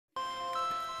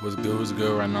Was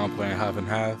good right now. I'm playing half and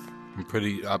half.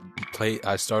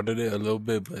 I started it a little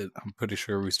bit, but I'm pretty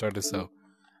sure we started. So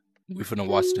we finna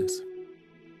watch this.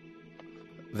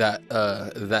 That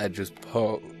just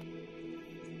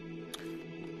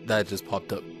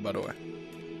popped up. By the way,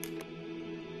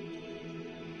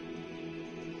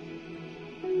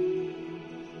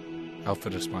 I'll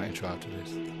finish my intro after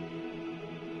this.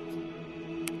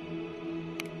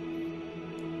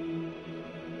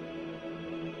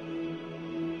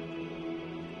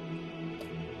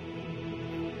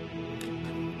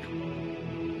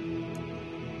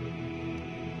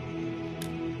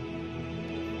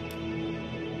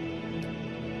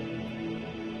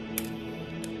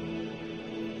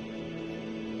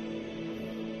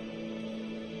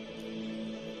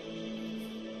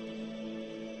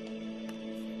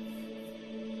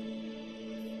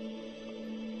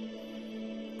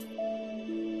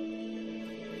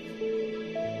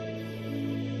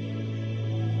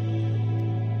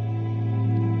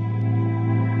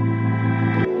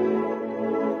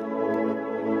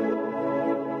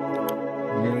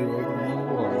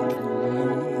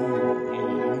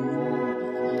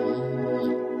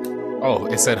 Oh,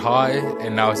 it said hi,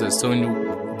 and now it says soon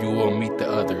you will meet the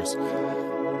others.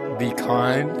 Be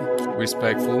kind,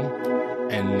 respectful,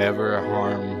 and never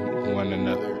harm one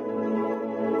another.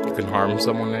 You can harm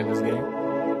someone in this game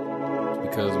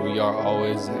because we are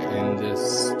always in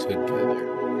this together.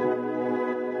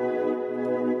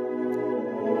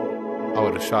 I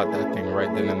would have shot that thing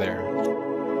right then and there.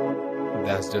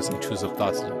 That's just intrusive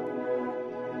thoughts though.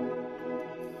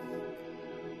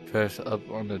 Press up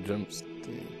on the jump stick.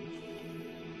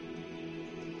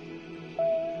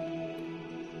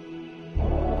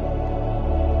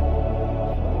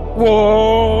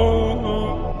 Whoa!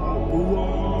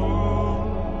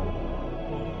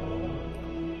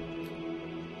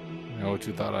 You know what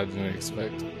you thought I didn't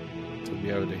expect to be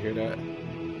able to hear that? Man,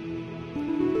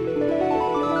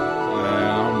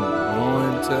 I'm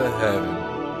going to heaven.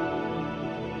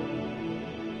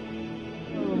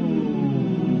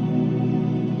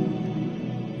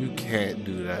 You can't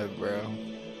do that, bro.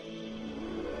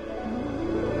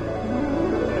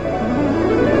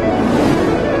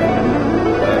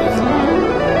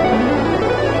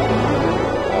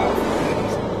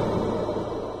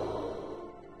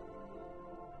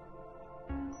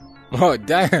 Oh,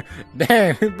 damn,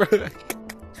 bro.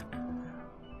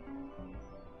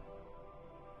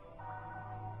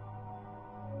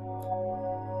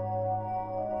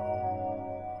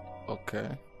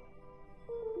 Okay.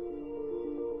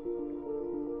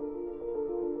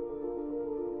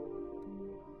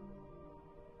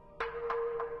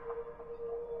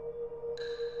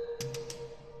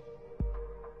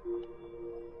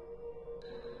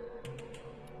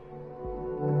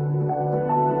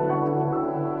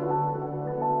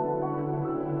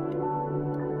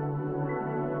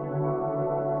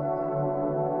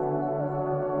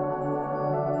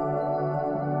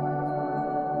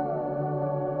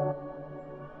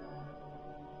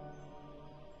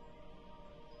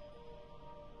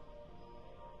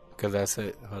 Cause that's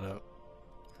it. Hold up.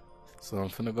 So I'm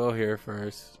finna go here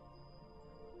first.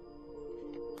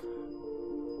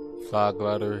 Fly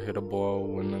glider, hit a ball,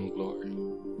 win glory.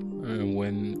 And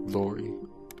win glory.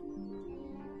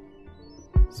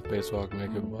 Spacewalk,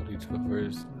 make your body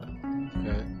traverse.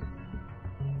 Okay.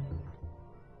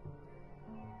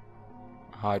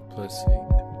 Hide plus seek.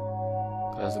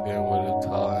 That's again with a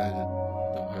tall and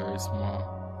the very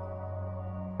small.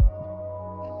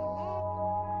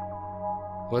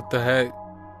 What the heck?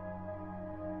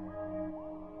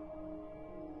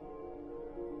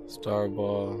 Star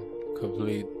ball.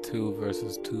 Complete 2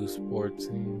 versus 2 sports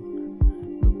team.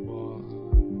 The ball.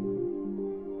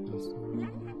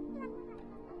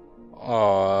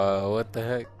 Oh, what the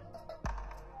heck?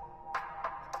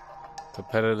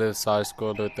 Competitive side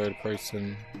scroller, third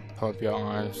person. Pump your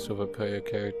arms to propel your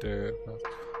character.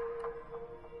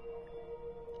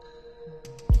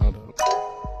 Hold up.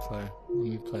 Play. Let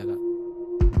me play that.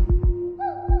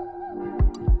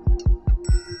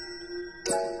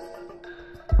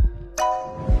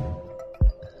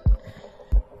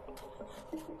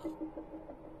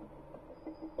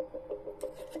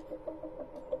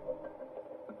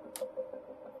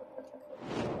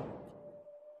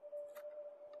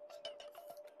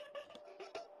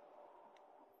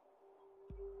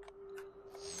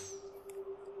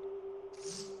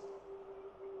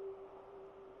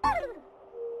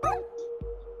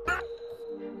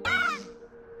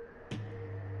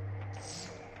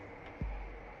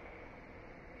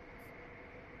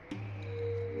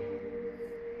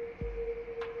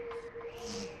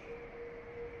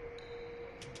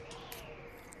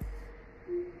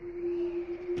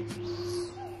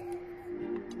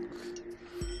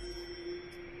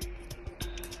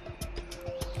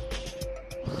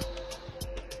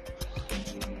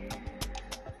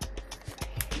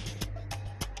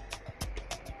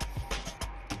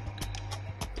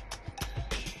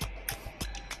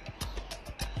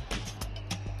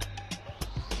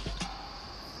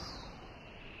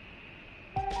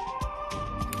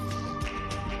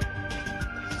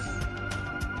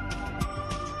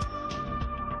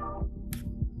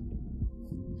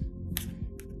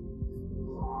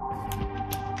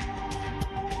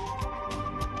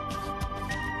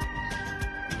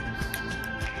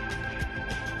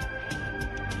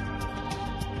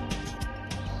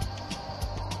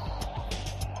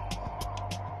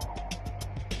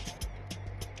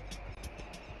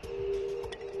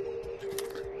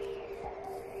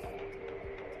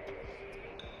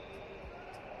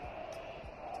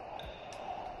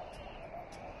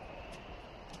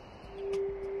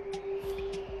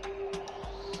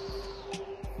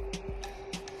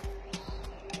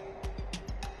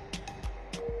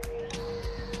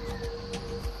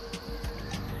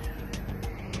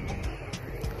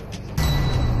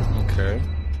 Okay.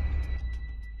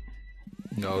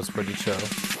 No, it's pretty chill.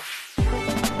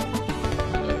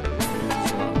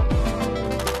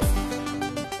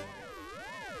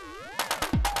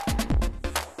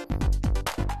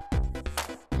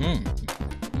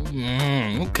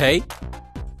 Okay.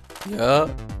 Yeah.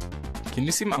 Can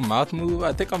you see my mouth move?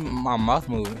 I think my mouth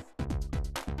moving.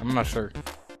 I'm not sure.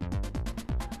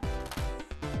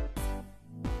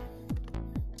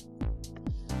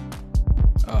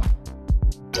 Oh.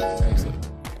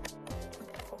 Excellent.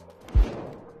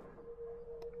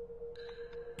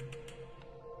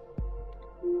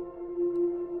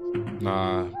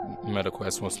 Nah,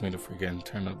 MetaQuest wants me to freaking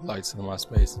turn the lights in my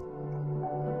space.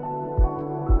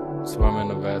 Swim in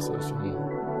the vast ocean.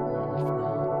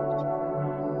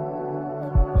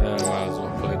 Yeah, might as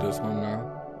well play this one now.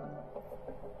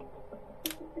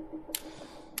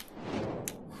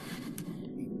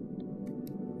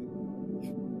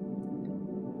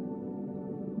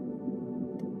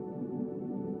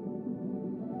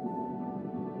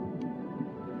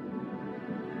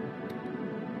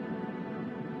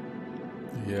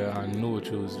 Yeah, I knew what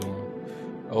you was doing.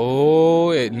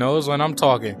 Oh, it knows when I'm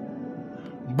talking.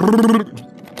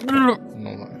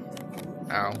 No,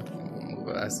 ow, my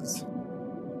glasses.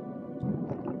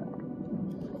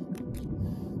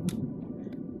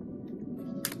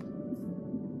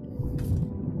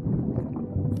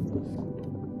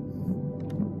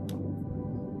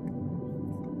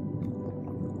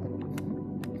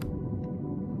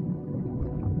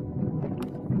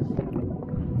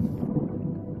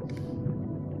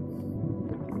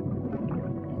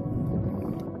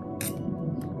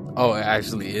 Oh, it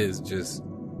actually is just.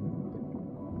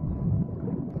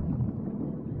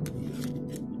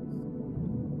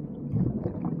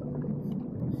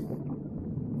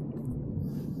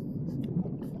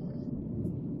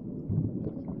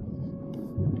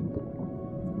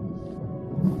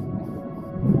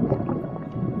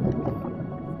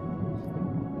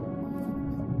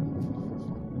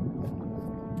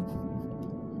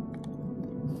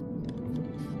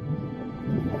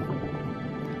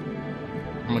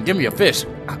 I'm gonna give me a fish.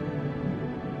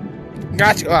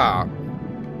 Got you. Ah.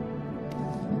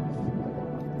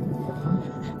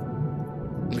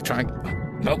 Let me try.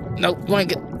 Nope. Nope. You ain't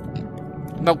get.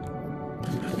 Nope.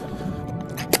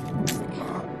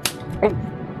 Oh.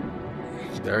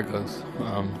 There it goes.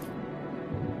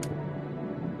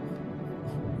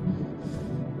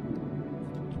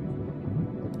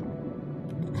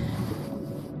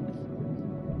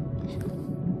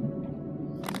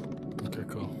 Okay,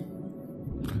 cool.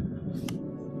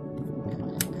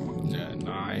 Yeah,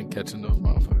 nah, I ain't catching those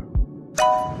motherfuckers.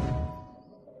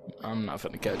 I'm not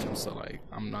finna catch them, so like,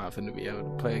 I'm not finna be able to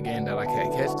play a game that I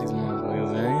can't catch these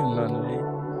motherfuckers. There ain't none of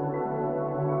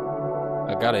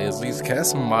that. I gotta at least catch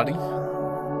somebody.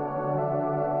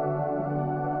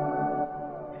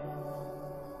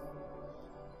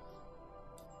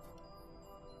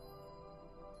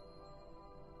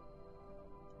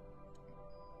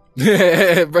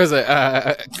 Bro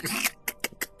said,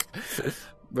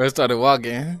 bro started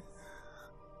walking.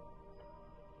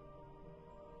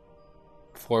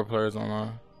 4 players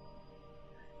online.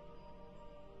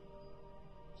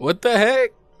 What the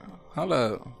heck? Hold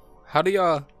up. How do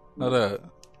y'all? Hold up.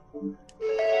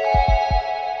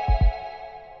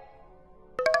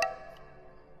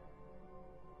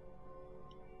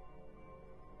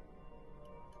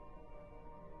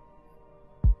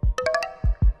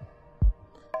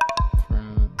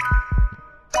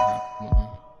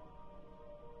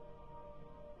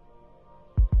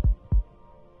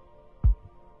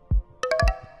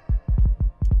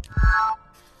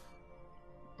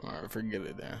 Forget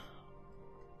it then.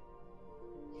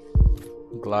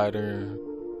 Glider,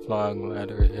 fly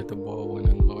glider, hit the ball,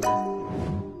 winning lawyer.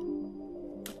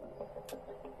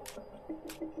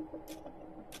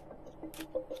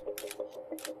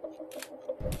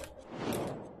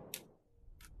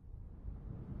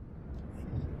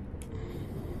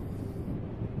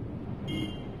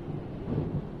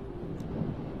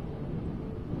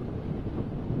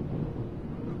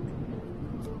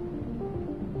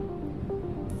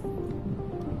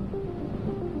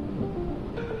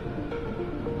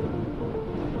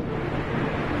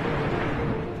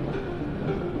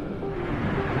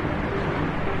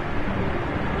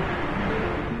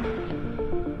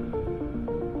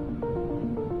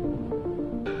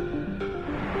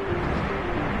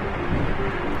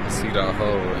 See that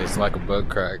hole, it's like a bug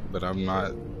crack, but I'm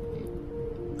not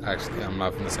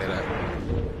gonna say that.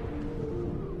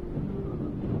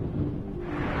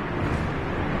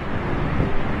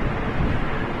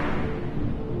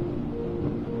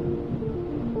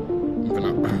 Moving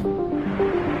up.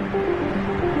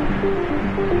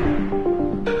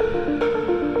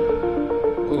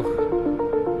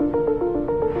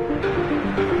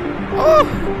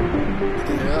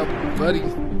 buddy.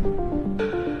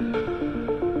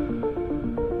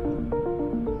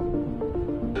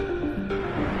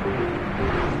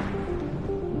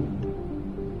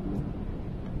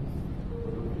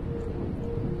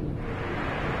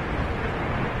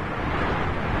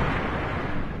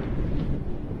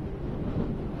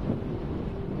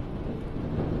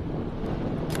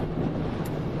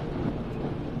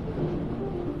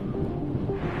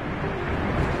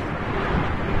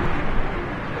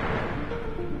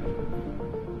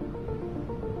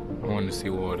 I want to see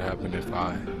what would happen if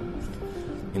I,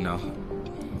 you know.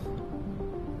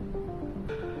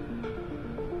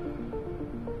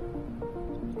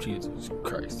 Jesus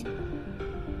Christ.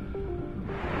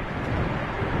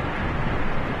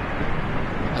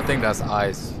 I think that's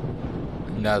ice.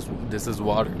 And this is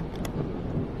water.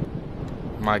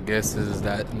 My guess is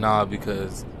that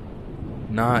because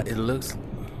it looks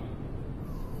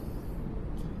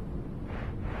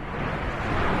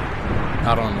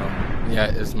I don't know. Yeah,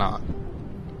 it's not.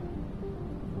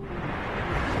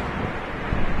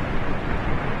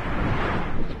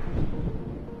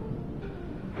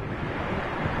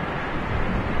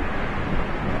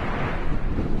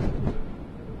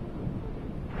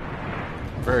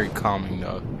 Very calming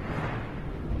though.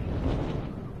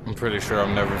 I'm pretty sure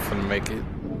I'm never gonna make it,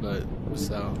 but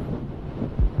so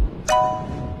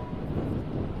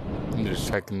I'm just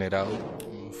checking it out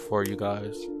for you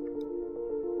guys.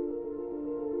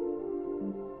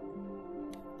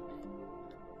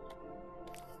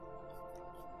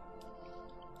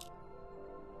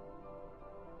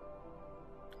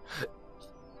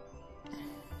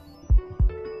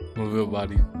 Move your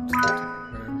body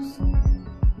first.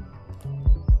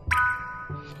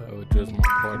 So just my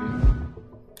party,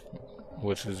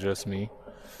 which is just me.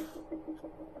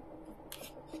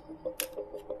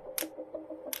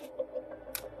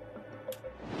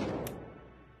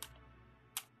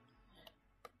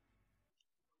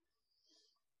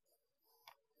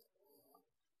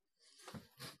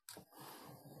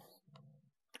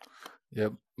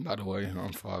 Yep, by the way,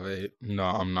 I'm 5'8". No,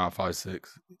 I'm not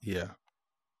 5'6". Yeah.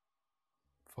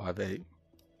 5'8".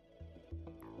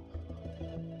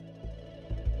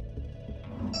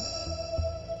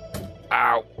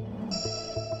 Ow.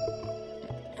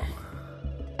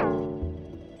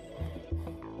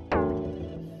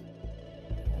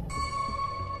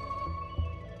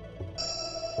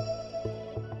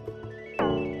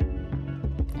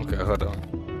 Okay, hold on.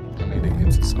 I need to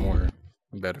get to somewhere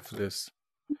better for this.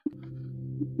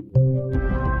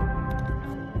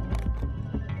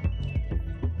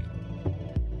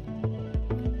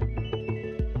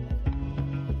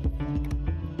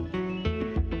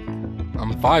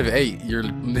 I'm 5'8". You're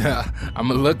I'm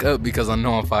gonna look up because I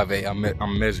know I'm 5'8".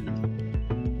 I'm measured.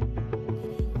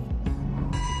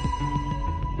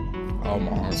 Oh,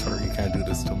 my arms hurt. You can't do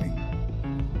this to me.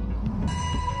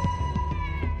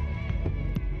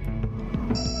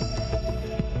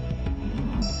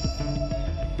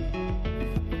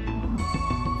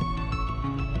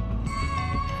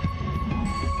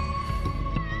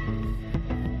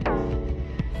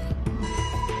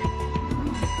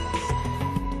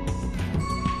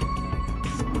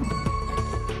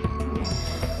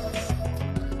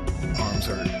 Arms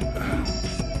hurt.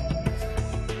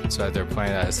 So they're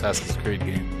playing that Assassin's Creed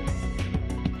game.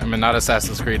 I mean, not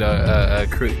Assassin's Creed.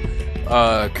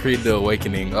 Creed the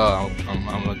Awakening. Oh,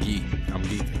 I'm a geek. I'm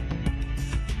geek.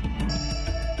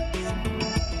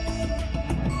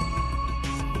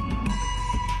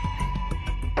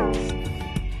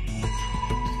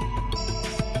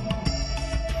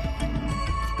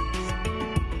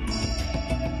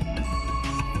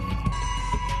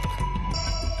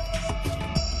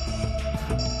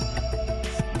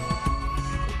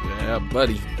 Yeah,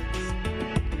 buddy.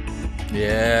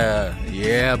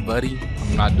 Yeah, buddy.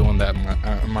 I'm not doing that.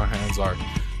 My hands are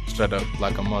straight up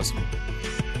like a muscle.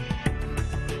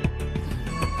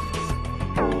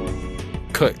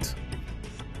 Cooked.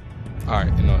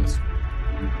 Alright, you know this.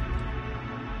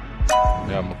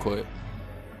 Yeah, I'm gonna quit.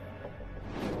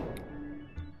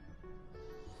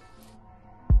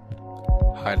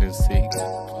 Hide and seek.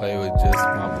 Play with just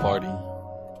my party.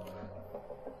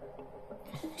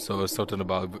 So it's something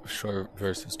about short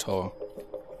versus tall.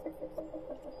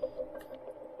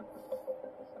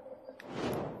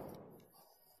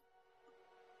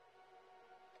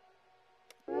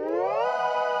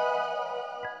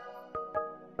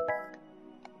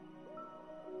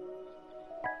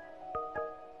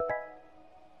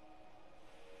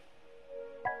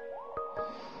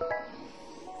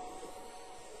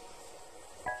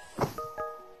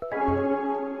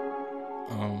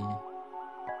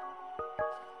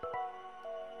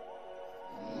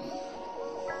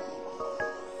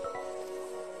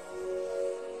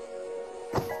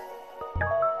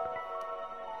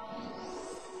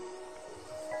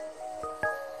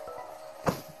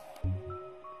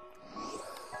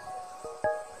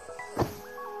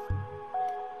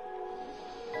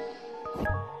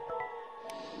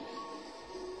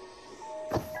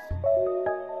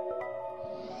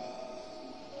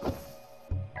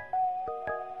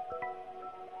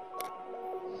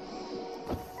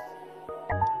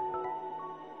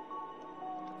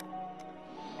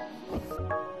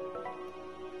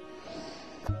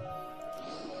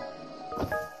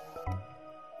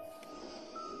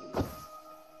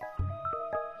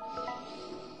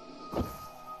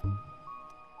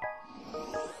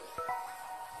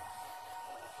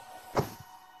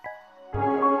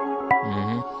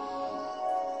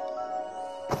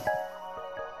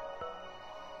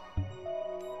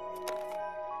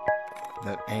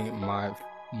 That ain't my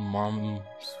mom's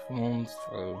phone,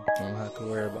 so I don't have to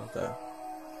worry about that.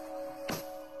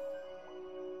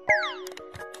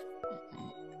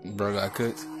 Bro got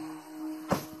cooked.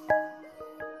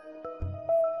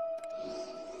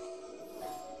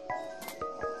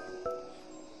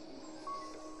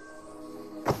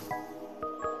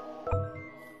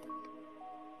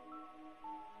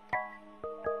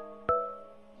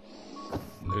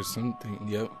 There's something,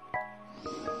 yep.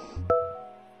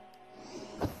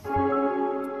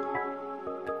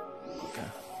 Okay.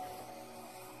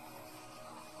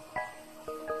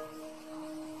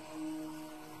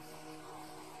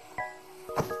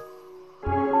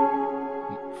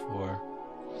 4.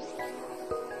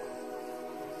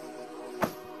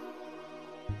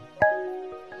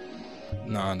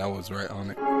 Nah, that was right on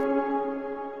it.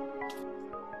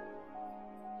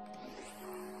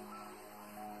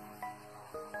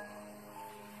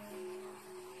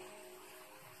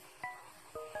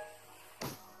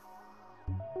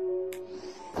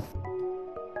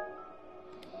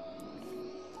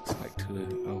 It's like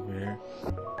 2 over here.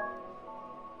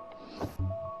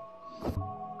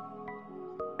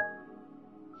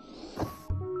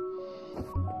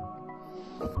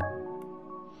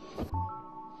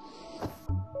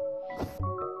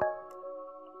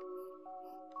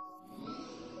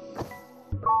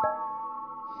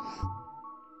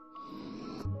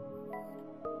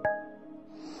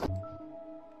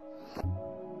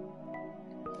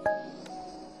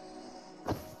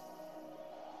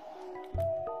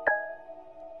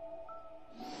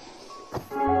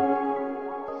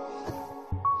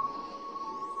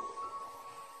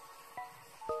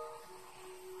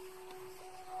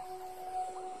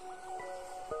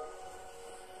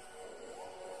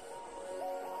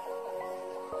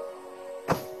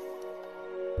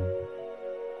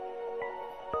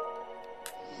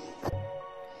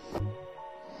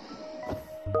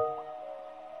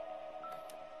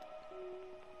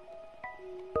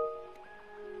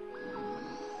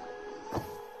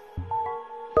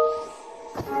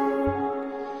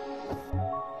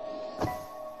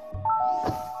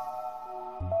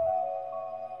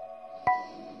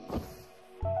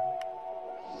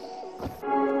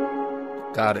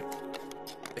 Got it.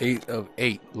 8 of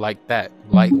 8, like that.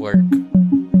 Light work.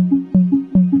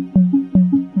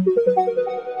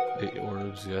 8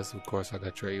 orbs, yes, of course I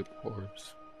got your 8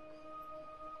 orbs.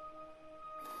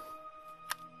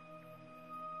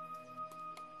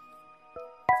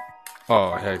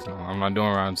 Oh, heck no, I'm not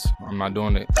doing rounds. I'm not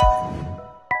doing it.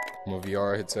 My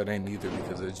VR headset ain't either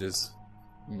because it just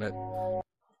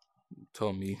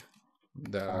told me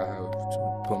that I have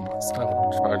to put my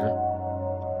silent charger.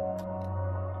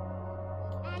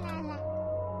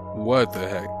 What the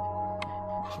heck?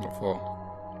 It's my fault.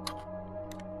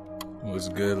 What's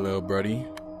good, little buddy?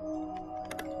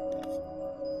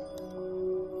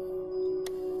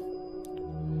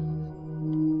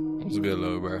 What's good,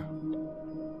 little bro?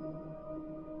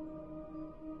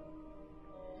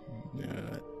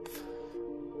 Yeah.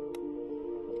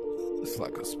 It's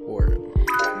like a sport.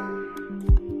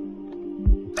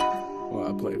 Well,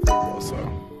 I play football, so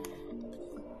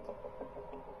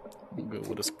I'm good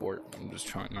with a sport. I'm just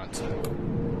trying not to.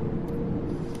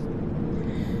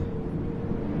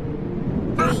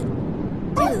 3,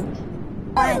 2,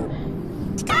 1.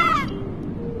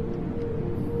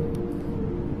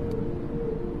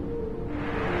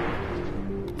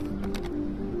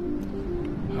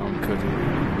 I'm cooking.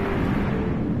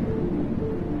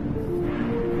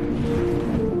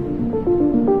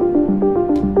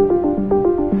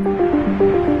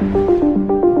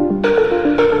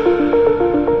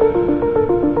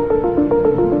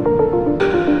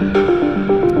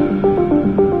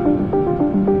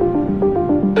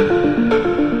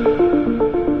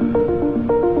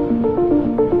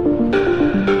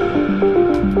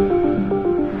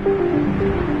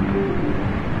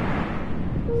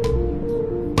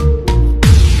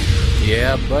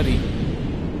 Yeah, buddy.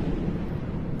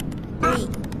 3,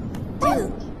 2,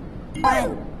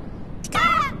 1.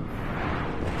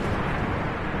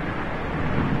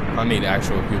 I need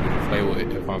actual people to play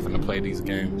with if I'm gonna play these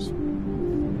games.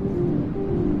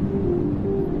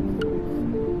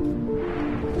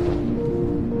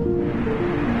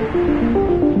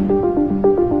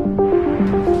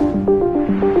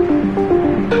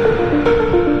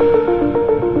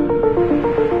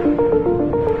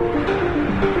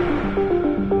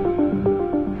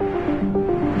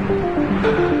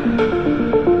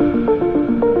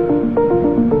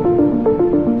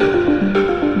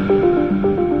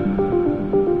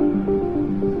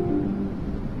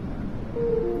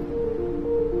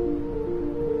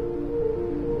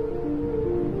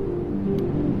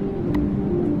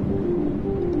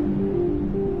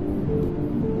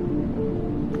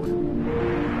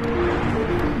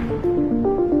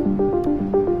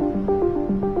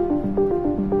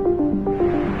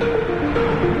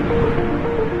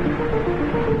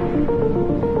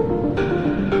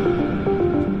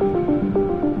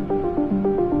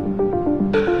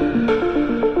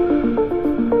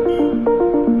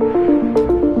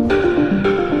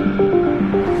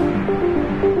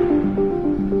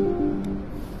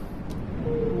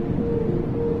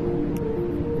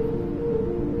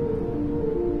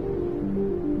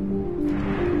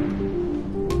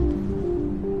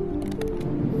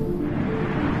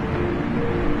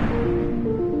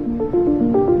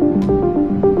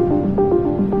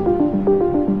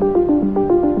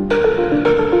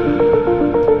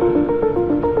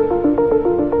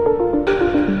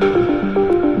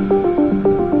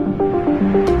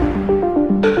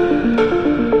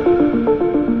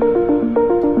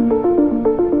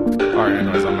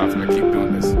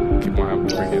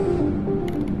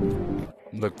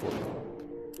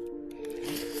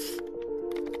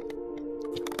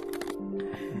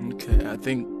 Okay, I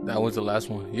think that was the last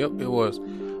one. Yep, it was.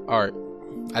 Alright,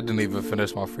 I didn't even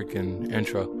finish my freaking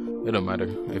intro. It don't matter.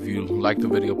 If you like the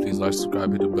video, please like,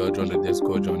 subscribe, hit the bell, join the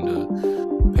Discord, join the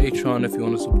Patreon if you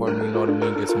want to support me, you know what I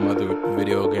mean? Get some other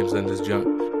video games than this junk,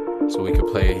 so we can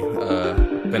play,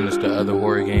 finish the other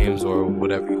horror games or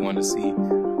whatever you want to see.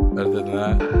 Other than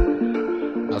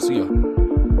that, I'll see y'all.